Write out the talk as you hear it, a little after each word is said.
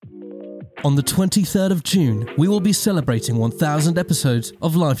On the 23rd of June, we will be celebrating 1,000 episodes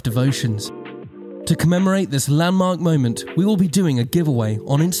of Life Devotions. To commemorate this landmark moment, we will be doing a giveaway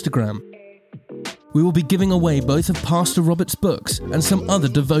on Instagram. We will be giving away both of Pastor Robert's books and some other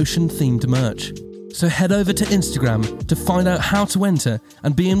devotion-themed merch. So head over to Instagram to find out how to enter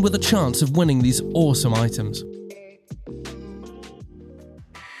and be in with a chance of winning these awesome items.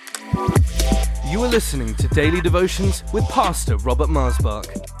 You are listening to Daily Devotions with Pastor Robert Marsbach.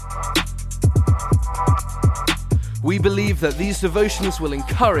 We believe that these devotions will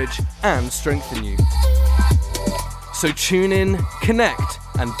encourage and strengthen you. So tune in, connect,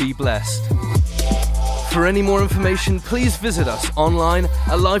 and be blessed. For any more information, please visit us online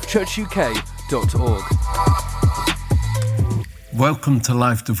at lifechurchuk.org. Welcome to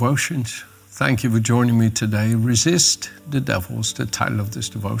Life Devotions. Thank you for joining me today. Resist the Devil is the title of this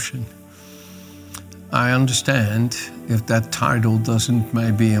devotion. I understand if that title doesn't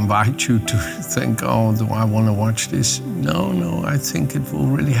maybe invite you to think, oh, do I want to watch this? No, I think it will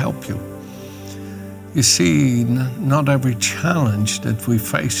really help you. You see, not every challenge that we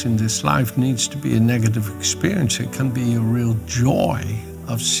face in this life needs to be a negative experience. It can be a real joy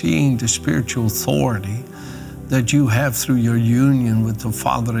of seeing the spiritual authority that you have through your union with the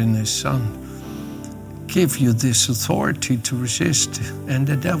Father and His Son give you this authority to resist. And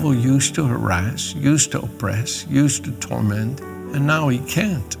the devil used to harass, used to oppress, used to torment, and now he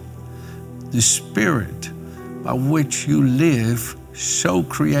can't. The spirit by which you live so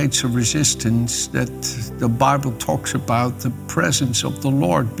creates a resistance that the Bible talks about the presence of the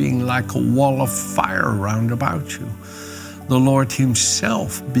Lord being like a wall of fire round about you. The Lord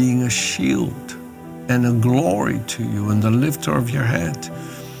Himself being a shield and a glory to you and the lifter of your head.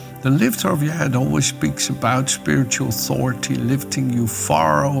 The lifter of your head always speaks about spiritual authority lifting you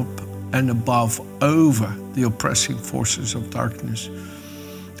far up and above over the oppressing forces of darkness.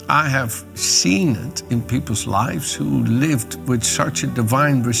 I have seen it in people's lives who lived with such a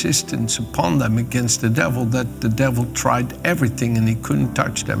divine resistance upon them against the devil that the devil tried everything and he couldn't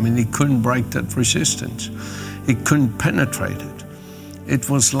touch them and he couldn't break that resistance. He couldn't penetrate it. It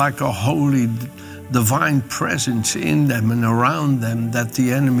was like a holy divine presence in them and around them that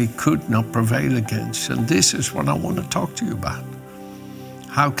the enemy could not prevail against. And this is what I want to talk to you about.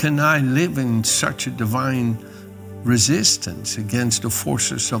 How can I live in such a divine resistance against the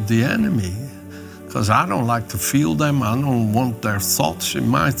forces of the enemy? Because I don't like to feel them. I don't want their thoughts in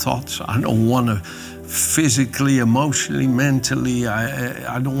my thoughts. I don't want to physically, emotionally, mentally.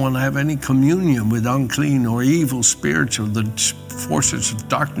 I don't want to have any communion with unclean or evil spirits or the forces of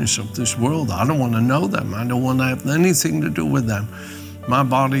darkness of this world. I don't want to know them. I don't want to have anything to do with them. My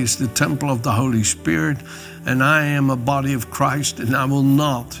body is the temple of the Holy Spirit, and I am a body of Christ, and I will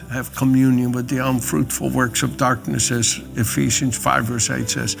not have communion with the unfruitful works of darkness, as Ephesians 5 verse 8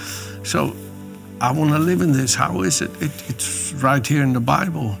 says. So I want to live in this. How is it? It's right here in the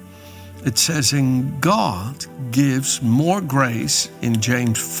Bible. It says, and God gives more grace in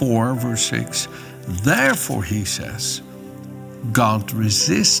James 4 verse 6. Therefore, he says, God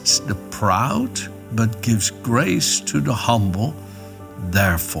resists the proud, but gives grace to the humble.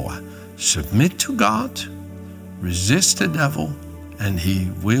 Therefore, submit to God, resist the devil, and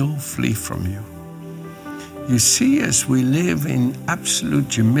he will flee from you. You see, as we live in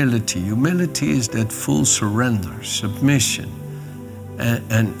absolute humility is that full surrender, submission,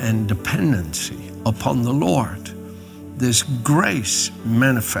 and dependency upon the Lord. This grace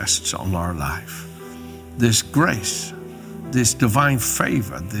manifests on our life. This grace, this divine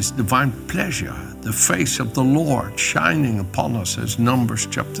favor, this divine pleasure, the face of the Lord shining upon us, as Numbers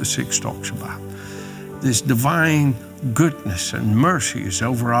chapter 6 talks about. This divine goodness and mercy is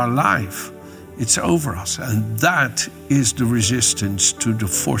over our life. It's over us, and that is the resistance to the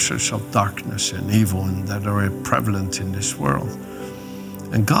forces of darkness and evil and that are prevalent in this world.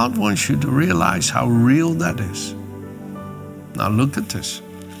 And God wants you to realize how real that is. Now look at this.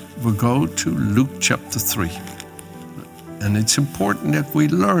 We'll go to Luke chapter 3. And it's important that we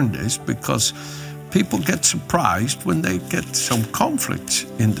learn this because people get surprised when they get some conflicts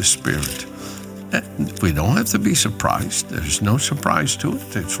in the spirit. And we don't have to be surprised. There's no surprise to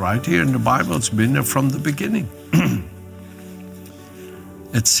it. It's right here in the Bible. It's been there from the beginning.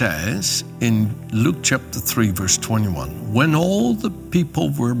 It says in Luke chapter 3, verse 21, when all the people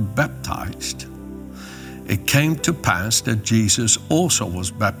were baptized, it came to pass that Jesus also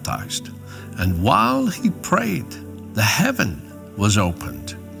was baptized. And while he prayed, the heaven was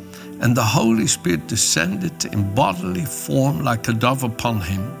opened, and the Holy Spirit descended in bodily form like a dove upon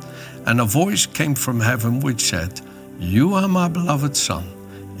him. And a voice came from heaven which said, You are my beloved Son,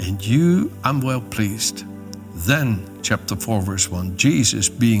 and you I'm well pleased. Then chapter 4, verse 1, Jesus,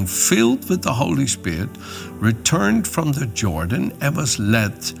 being filled with the Holy Spirit, returned from the Jordan and was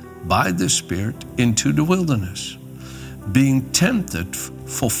led by the Spirit into the wilderness, being tempted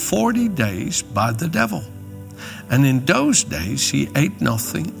for 40 days by the devil. And in those days he ate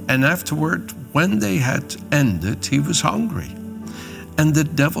nothing, and afterward, when they had ended, he was hungry. And the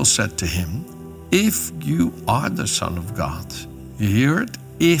devil said to him, if you are the Son of God, you hear it?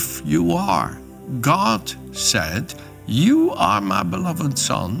 If you are. God said, you are my beloved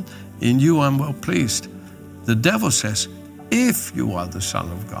Son, in you I'm well pleased. The devil says, if you are the Son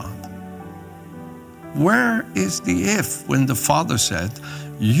of God. Where is the if when the Father said,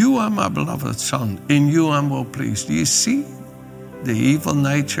 you are my beloved Son, in you I'm well pleased? Do you see the evil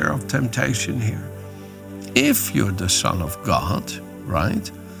nature of temptation here? If you're the Son of God,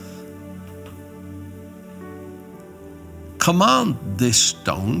 right? Command this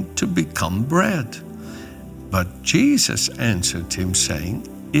stone to become bread. But Jesus answered him, saying,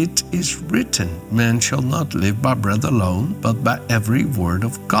 it is written, man shall not live by bread alone, but by every word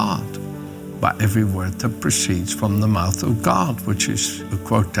of God. By every word that proceeds from the mouth of God, which is a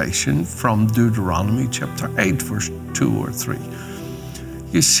quotation from Deuteronomy chapter 8, verse 2 or 3.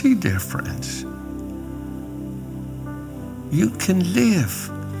 You see, dear friends, you can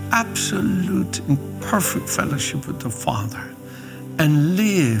live absolute and perfect fellowship with the Father and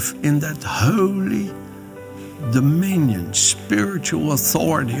live in that holy dominion, spiritual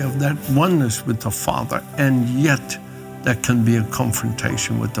authority of that oneness with the Father, and yet there can be a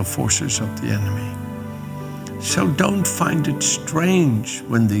confrontation with the forces of the enemy. So don't find it strange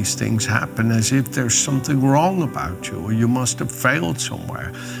when these things happen, as if there's something wrong about you, or you must have failed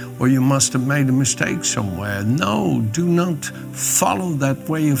somewhere, or you must have made a mistake somewhere. No, do not follow that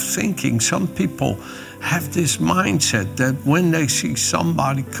way of thinking. Some people have this mindset that when they see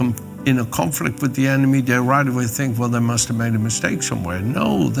somebody come in a conflict with the enemy, they right away think, well, they must have made a mistake somewhere.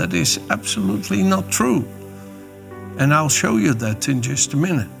 No, that is absolutely not true. And I'll show you that in just a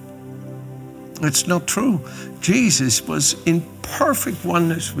minute. It's not true. Jesus was in perfect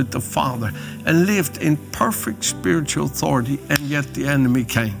oneness with the Father and lived in perfect spiritual authority, and yet the enemy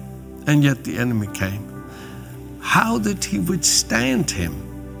came. And yet the enemy came. How did he withstand him?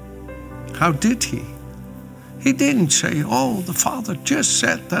 How did he? He didn't say, oh, the Father just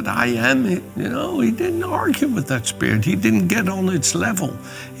said that I am it. You know, he didn't argue with that spirit. He didn't get on its level.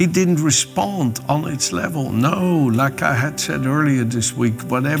 He didn't respond on its level. No, like I had said earlier this week,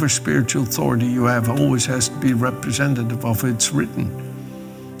 whatever spiritual authority you have always has to be representative of it's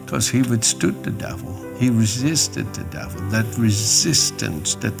written. Because he withstood the devil. He resisted the devil. That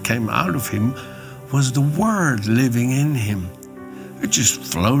resistance that came out of him was the word living in him. It just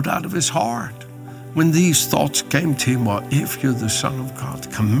flowed out of his heart. When these thoughts came to him, well, if you're the Son of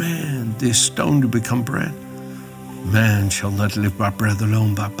God, command this stone to become bread. Man shall not live by bread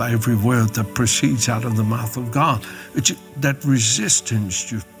alone, but by every word that proceeds out of the mouth of God. That resistance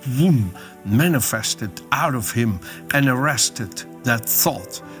just manifested out of him and arrested that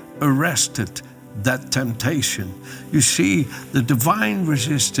thought, arrested that temptation. You see, the divine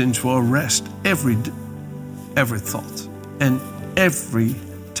resistance will arrest every thought and every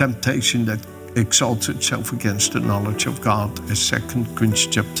temptation that exalts itself against the knowledge of God, as 2 Corinthians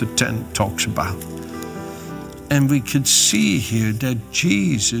chapter 10 talks about. And we could see here that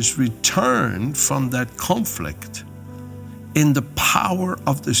Jesus returned from that conflict in the power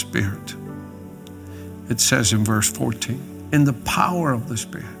of the Spirit. It says in verse 14, in the power of the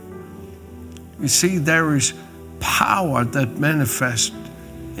Spirit. You see, there is power that manifests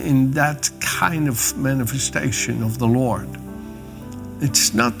in that kind of manifestation of the Lord.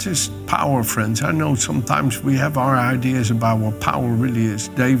 It's not just power, friends. I know sometimes we have our ideas about what power really is.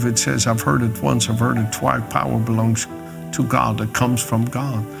 David says, I've heard it once, I've heard it twice. Power belongs to God. It comes from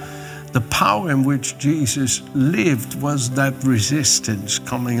God. The power in which Jesus lived was that resistance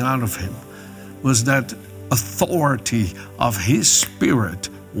coming out of him, was that authority of his Spirit,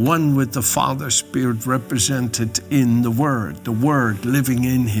 one with the Father's Spirit represented in the Word living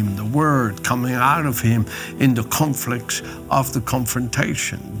in him, the Word coming out of him in the conflicts of the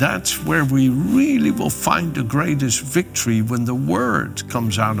confrontation. That's where we really will find the greatest victory, when the Word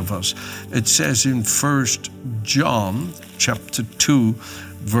comes out of us. It says in 1 John chapter 2,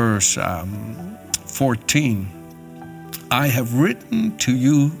 verse 14, I have written to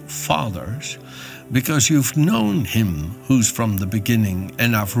you, fathers, because you've known him who's from the beginning,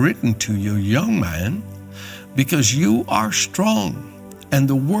 and I've written to you, young man, because you are strong, and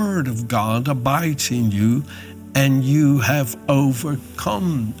the word of God abides in you, and you have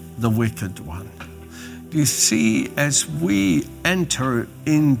overcome the wicked one. You see, as we enter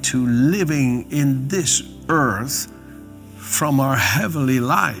into living in this earth, from our heavenly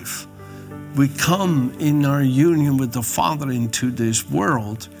life, we come in our union with the Father into this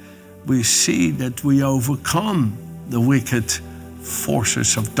world, we see that we overcome the wicked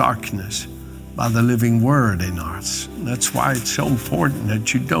forces of darkness by the living word in us. That's why it's so important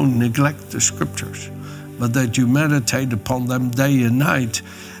that you don't neglect the scriptures, but that you meditate upon them day and night,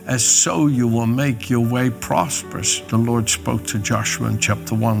 as so you will make your way prosperous. The Lord spoke to Joshua in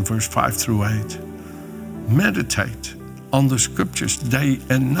chapter 1, verse 5 through 8. Meditate on the scriptures day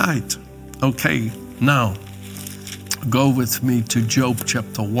and night. Okay, now go with me to Job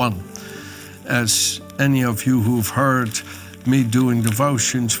chapter 1. As any of you who've heard me doing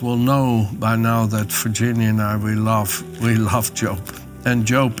devotions will know by now that Virginia and I, we love Job. And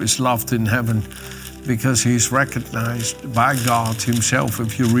Job is loved in heaven because he's recognized by God himself.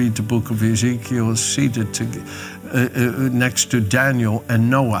 If you read the book of Ezekiel, seated next to Daniel and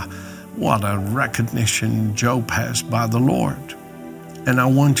Noah, what a recognition Job has by the Lord. And I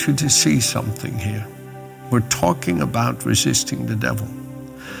want you to see something here. We're talking about resisting the devil.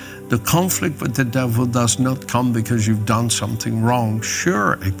 The conflict with the devil does not come because you've done something wrong.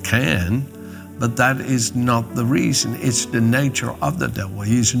 Sure, it can, but that is not the reason. It's the nature of the devil.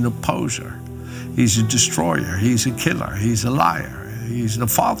 He's an opposer. He's a destroyer. He's a killer. He's a liar. He's the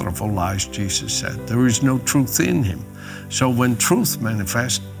father of all lies, Jesus said. There is no truth in him. So when truth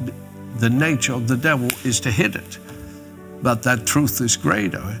manifests, the nature of the devil is to hit it. But that truth is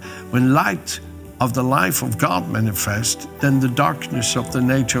greater. When light of the life of God manifests, then the darkness of the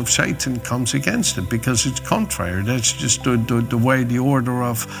nature of Satan comes against it because it's contrary. That's just the way the order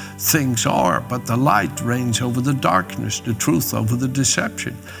of things are. But the light reigns over the darkness, the truth over the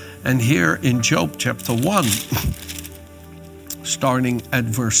deception. And here in Job chapter 1, starting at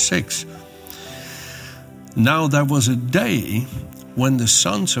verse 6, now there was a day when the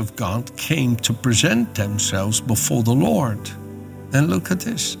sons of God came to present themselves before the Lord. And look at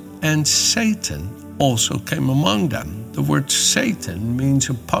this. And Satan also came among them. The word Satan means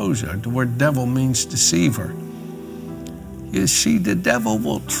opposer. The word devil means deceiver. You see, the devil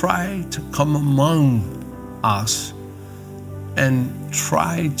will try to come among us and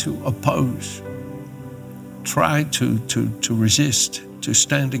try to oppose, try to resist, to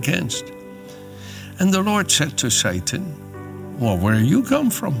stand against. And the Lord said to Satan, well, where you come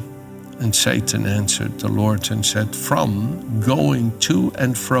from? And Satan answered the Lord and said, from going to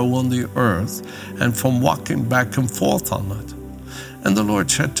and fro on the earth, and from walking back and forth on it. And the Lord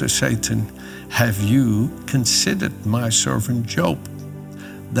said to Satan, have you considered my servant Job,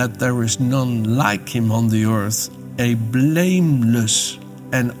 that there is none like him on the earth, a blameless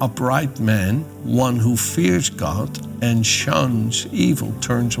and upright man, one who fears God and shuns evil,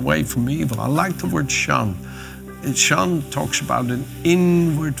 turns away from evil. I like the word shun. Shun talks about an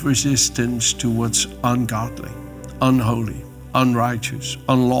inward resistance to what's ungodly, unholy, unrighteous,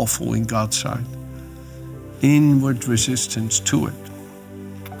 unlawful in God's sight. Inward resistance to it.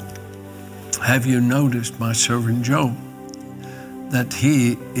 Have you noticed my servant Job, that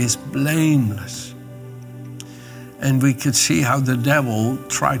he is blameless? And we could see how the devil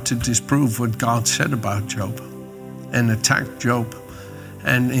tried to disprove what God said about Job and attacked Job.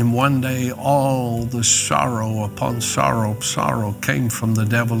 And in one day, all the sorrow upon sorrow came from the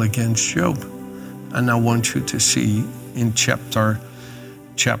devil against Job. And I want you to see in chapter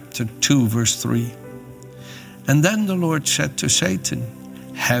 2, verse 3. And then the Lord said to Satan,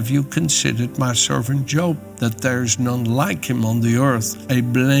 have you considered my servant Job, that there is none like him on the earth, a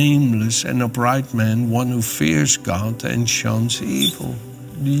blameless and upright man, one who fears God and shuns evil?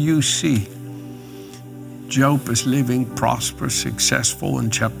 Do you see? Job is living prosperous, successful in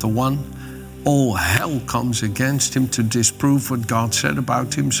chapter 1. All hell comes against him to disprove what God said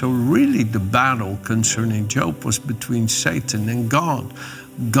about him. So really the battle concerning Job was between Satan and God.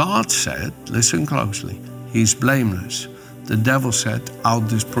 God said, listen closely, he's blameless. The devil said, I'll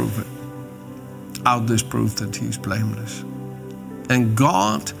disprove it. I'll disprove that he's blameless. And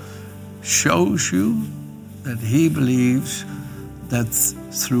God shows you that he believes that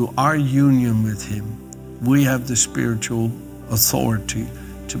through our union with him, we have the spiritual authority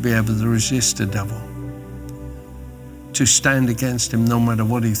to be able to resist the devil, to stand against him no matter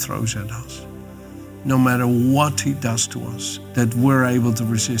what he throws at us, no matter what he does to us, that we're able to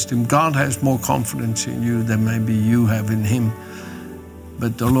resist him. God has more confidence in you than maybe you have in him.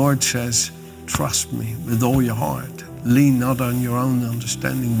 But the Lord says, trust me with all your heart. Lean not on your own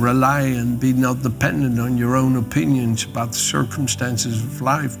understanding. Rely and be not dependent on your own opinions about the circumstances of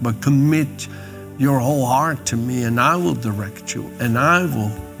life, but commit your whole heart to me, and I will direct you, and I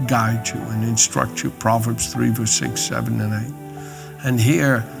will guide you and instruct you. Proverbs 3, verse 6, 7, and 8. And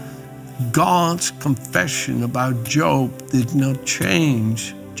here, God's confession about Job did not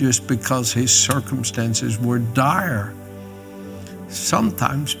change just because his circumstances were dire.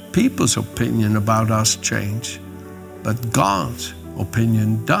 Sometimes people's opinion about us change, but God's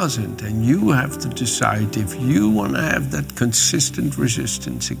opinion doesn't. And you have to decide if you want to have that consistent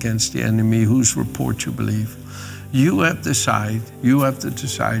resistance against the enemy whose report you believe. You have to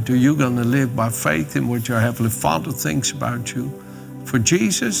decide, are you going to live by faith in what your Heavenly Father thinks about you? For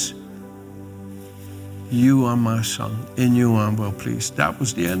Jesus, you are my son, in you I'm well pleased. That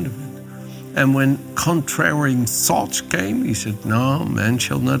was the end of it. And when contrarying thoughts came, he said, no, man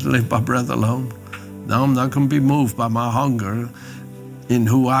shall not live by bread alone. No, I'm not going to be moved by my hunger in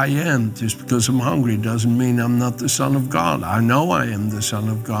who I am. Just because I'm hungry doesn't mean I'm not the Son of God. I know I am the Son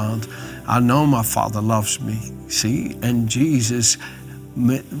of God. I know my Father loves me. See? And Jesus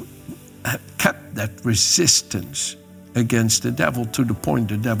kept that resistance against the devil to the point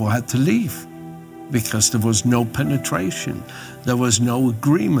the devil had to leave, because there was no penetration. There was no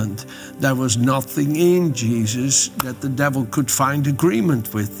agreement. There was nothing in Jesus that the devil could find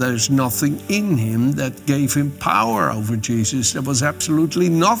agreement with. There's nothing in him that gave him power over Jesus. There was absolutely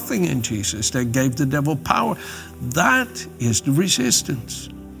nothing in Jesus that gave the devil power. That is the resistance.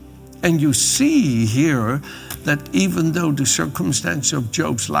 And you see here that even though the circumstance of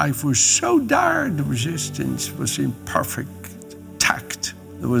Job's life was so dire, the resistance was in perfect tact.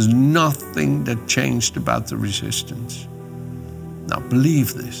 There was nothing that changed about the resistance. Now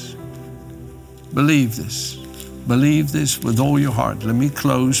believe this. Believe this. Believe this with all your heart. Let me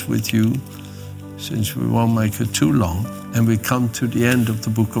close with you, since we won't make it too long, and we come to the end of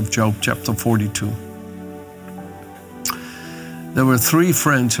the book of Job, chapter 42. There were 3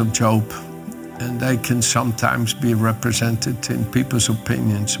 friends of Job, and they can sometimes be represented in people's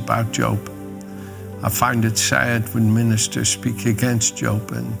opinions about Job. I find it sad when ministers speak against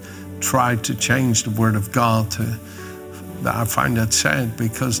Job and try to change the word of God. I find that sad,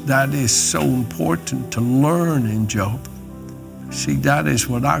 because that is so important to learn in Job. See, that is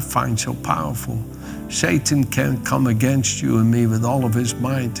what I find so powerful. Satan can come against you and me with all of his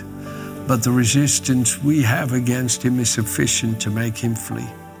might, but the resistance we have against him is sufficient to make him flee.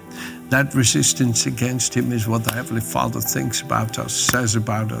 That resistance against him is what the Heavenly Father thinks about us, says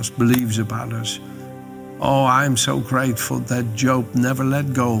about us, believes about us. Oh, I'm so grateful that Job never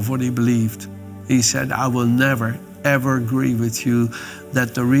let go of what he believed. He said, I will never, ever agree with you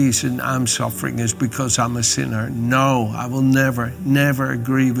that the reason I'm suffering is because I'm a sinner. No, I will never, never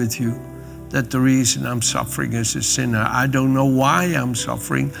agree with you that the reason I'm suffering is a sinner. I don't know why I'm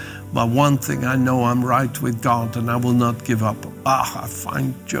suffering, but one thing I know, I'm right with God, and I will not give up. I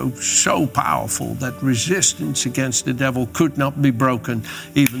find Job so powerful that resistance against the devil could not be broken.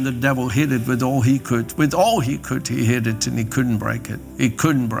 Even the devil hit it with all he could. With all he could, he hit it, and he couldn't break it. He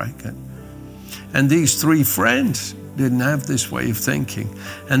couldn't break it. And these 3 friends didn't have this way of thinking.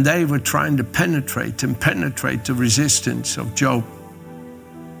 And they were trying to penetrate the resistance of Job.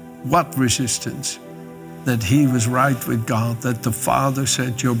 What resistance? That he was right with God, that the Father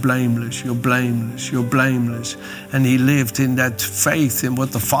said, you're blameless, you're blameless, you're blameless. And he lived in that faith in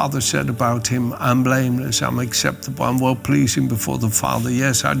what the Father said about him. I'm blameless, I'm acceptable, I'm well-pleasing before the Father.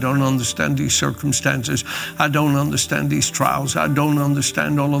 Yes, I don't understand these circumstances. I don't understand these trials. I don't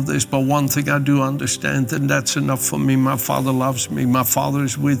understand all of this. But one thing I do understand, and that's enough for me. My Father loves me. My Father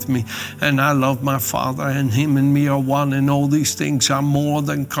is with me. And I love my Father, and him and me are one. And all these things are more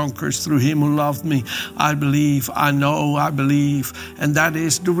than conquerors through him who loved me. I believe, I know, I believe. And that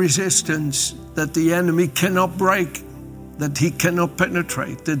is the resistance that the enemy cannot break, that he cannot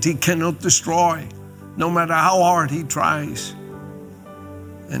penetrate, that he cannot destroy, no matter how hard he tries.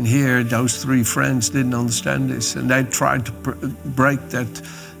 And here, those 3 friends didn't understand this, and they tried to break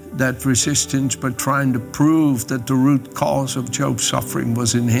that resistance by trying to prove that the root cause of Job's suffering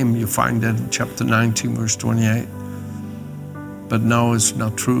was in him. You find that in chapter 19, verse 28. But no, it's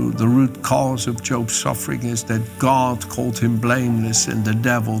not true. The root cause of Job's suffering is that God called him blameless, and the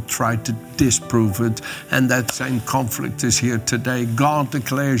devil tried to disprove it. And that same conflict is here today. God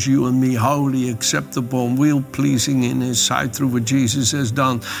declares you and me holy, acceptable, and well-pleasing in his sight through what Jesus has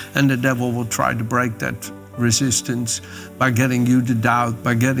done. And the devil will try to break that resistance by getting you to doubt,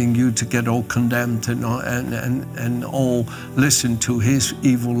 by getting you to get all condemned and all listen to his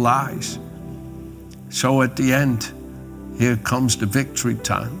evil lies. So at the end, here comes the victory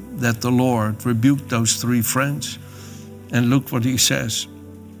time, that the Lord rebuked those 3 friends. And look what he says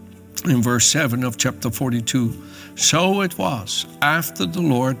in verse 7 of chapter 42. So it was, after the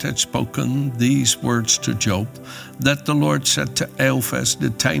Lord had spoken these words to Job, that the Lord said to Eliphaz the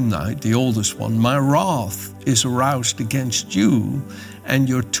Temanite, the oldest one, my wrath is aroused against you and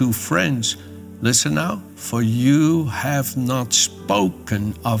your 2 friends. Listen now, for you have not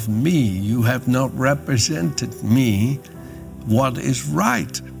spoken of me, you have not represented me what is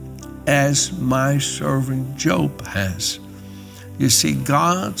right, as my servant Job has. You see,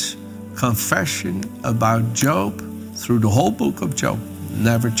 God's confession about Job through the whole book of Job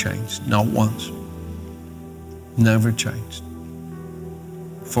never changed, not once. Never changed.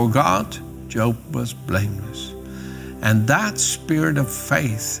 For God, Job was blameless. And that spirit of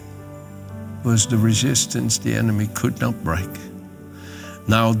faith was the resistance the enemy could not break.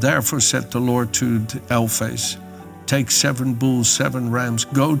 Now therefore said the Lord to Eliphaz, take 7 bulls, 7 rams,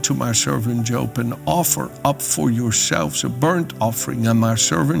 go to my servant Job and offer up for yourselves a burnt offering, and my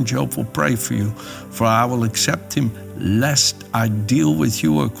servant Job will pray for you, for I will accept him, lest I deal with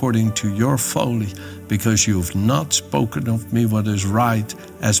you according to your folly, because you have not spoken of me what is right,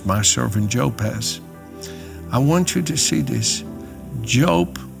 as my servant Job has. I want you to see this.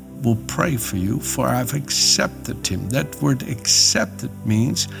 Job will pray for you, for I've accepted him. That word accepted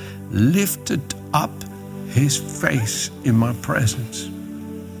means lifted up his face in my presence.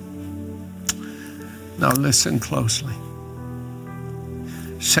 Now listen closely.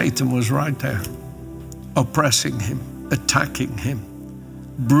 Satan was right there, oppressing him, attacking him,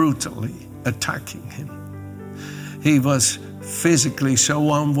 brutally attacking him. He was physically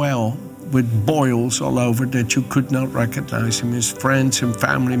so unwell, with boils all over, that you could not recognize him. His friends and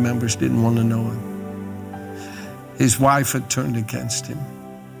family members didn't want to know him. His wife had turned against him.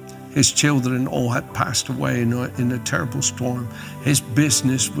 His children all had passed away in a terrible storm. His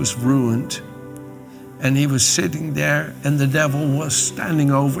business was ruined. And he was sitting there, and the devil was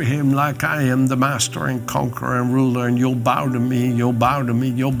standing over him like, I am the master and conqueror and ruler, and you'll bow to me, you'll bow to me,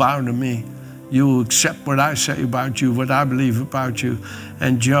 you'll bow to me. You accept what I say about you, what I believe about you.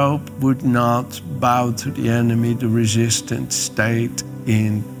 And Job would not bow to the enemy. The resistance stayed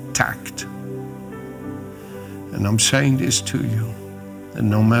intact. And I'm saying this to you, that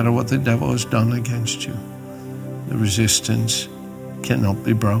no matter what the devil has done against you, the resistance cannot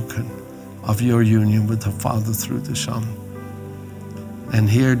be broken of your union with the Father through the Son. And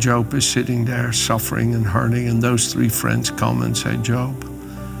here Job is sitting there suffering and hurting, and those 3 friends come and say, Job,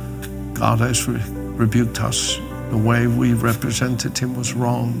 God has rebuked us. The way we represented him was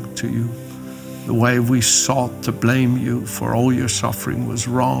wrong to you. The way we sought to blame you for all your suffering was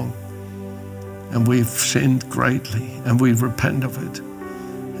wrong. And we've sinned greatly, and we repent of it.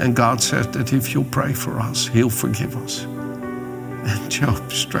 And God said that if you'll pray for us, he'll forgive us. And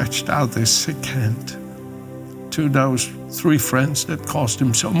Job stretched out his sick hand to those 3 friends that caused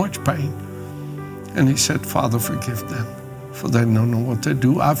him so much pain. And he said, Father, forgive them, for they don't know what they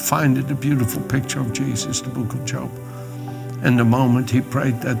do. I find it a beautiful picture of Jesus, the book of Job. And the moment he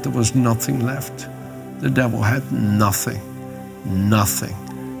prayed that, there was nothing left. The devil had nothing.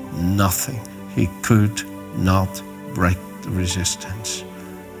 He could not break the resistance.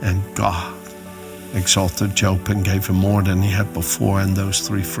 And God exalted Job and gave him more than he had before, and those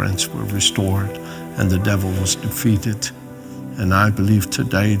 3 friends were restored, and the devil was defeated. And I believe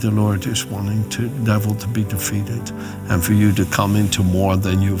today the Lord is wanting the devil to be defeated and for you to come into more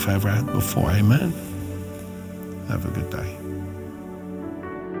than you've ever had before. Amen. Have a good day.